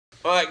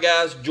Alright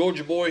guys,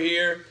 Georgia Boy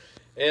here,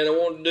 and I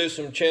wanted to do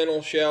some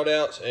channel shout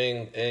outs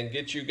and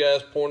get you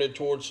guys pointed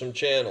towards some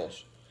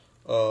channels.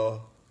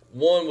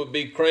 One would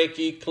be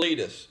Cranky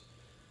Cletus.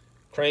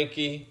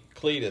 Cranky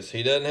Cletus.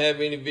 He doesn't have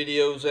any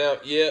videos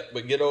out yet,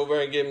 but get over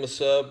and give him a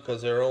sub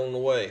because they're on the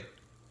way.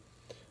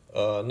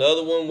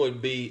 Another one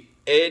would be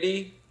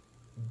Eddie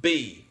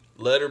B.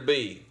 Letter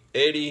B.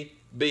 Eddie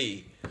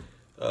B.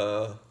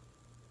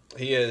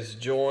 He has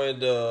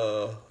joined,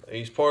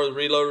 he's part of the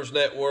Reloaders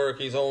Network.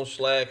 He's on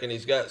Slack, and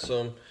he's got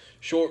some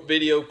short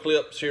video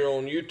clips here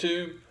on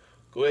YouTube.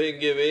 Go ahead and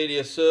give Eddie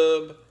a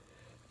sub.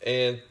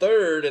 And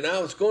third, and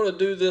I was going to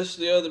do this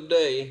the other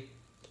day,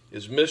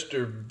 is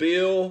Mr.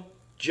 Bill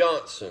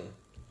Johnson.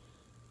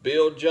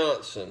 Bill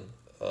Johnson.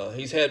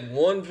 He's had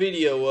one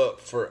video up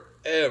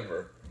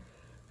forever,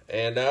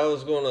 and I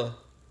was going to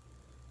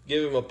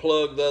give him a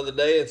plug the other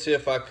day and see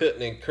if I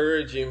couldn't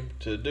encourage him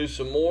to do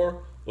some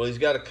more. Well, he's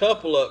got a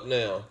couple up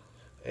now,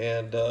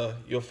 and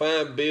you'll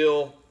find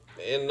Bill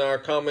in our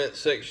comment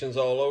sections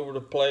all over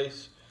the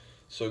place.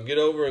 So get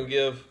over and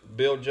give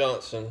Bill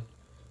Johnson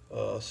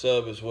a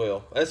sub as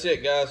well. That's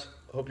it, guys.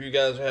 Hope you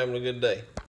guys are having a good day.